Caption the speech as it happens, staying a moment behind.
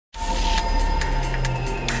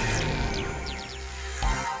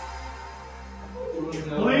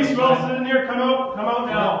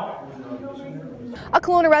A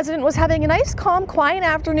Kelowna resident was having a nice, calm, quiet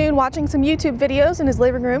afternoon watching some YouTube videos in his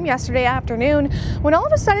living room yesterday afternoon when all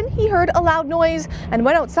of a sudden he heard a loud noise and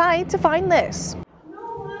went outside to find this.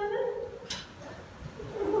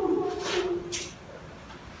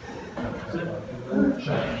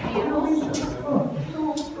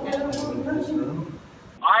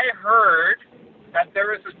 I heard that there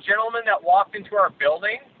was a gentleman that walked into our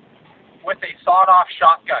building with a sawed-off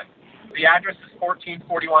shotgun. The address is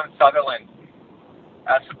 1441 Sutherland.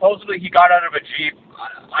 Supposedly he got out of a Jeep.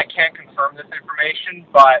 I can't confirm this information,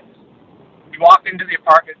 but he walked into the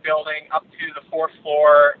apartment building up to the 4th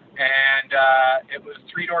floor, and it was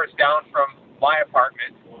 3 doors down from my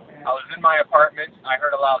apartment. I was in my apartment. I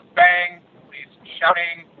heard a loud bang, police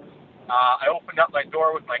shouting. I opened up my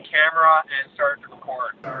door with my camera and started to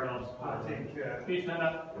record. Please stand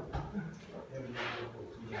up.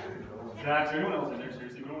 Jax, anyone else in there?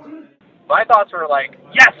 Seriously, My thoughts were like,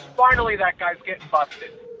 yes, finally that guy's getting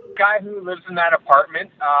busted. The guy who lives in that apartment,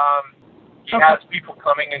 he has people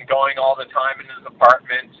coming and going all the time in his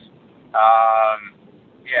apartment.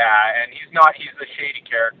 Yeah, and he's a shady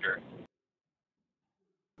character.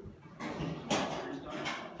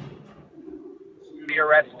 We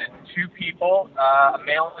arrested 2 people, a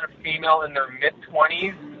male and a female in their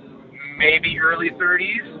mid-20s, maybe early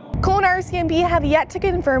 30s. Kelowna RCMP have yet to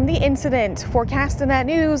confirm the incident. For Castanet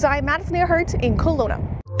News, I'm Madison Earhart in Kelowna.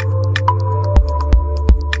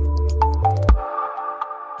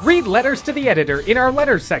 Read letters to the editor in our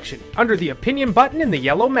letters section under the opinion button in the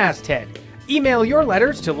yellow masthead. Email your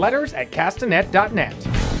letters to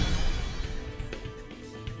letters@castanet.net.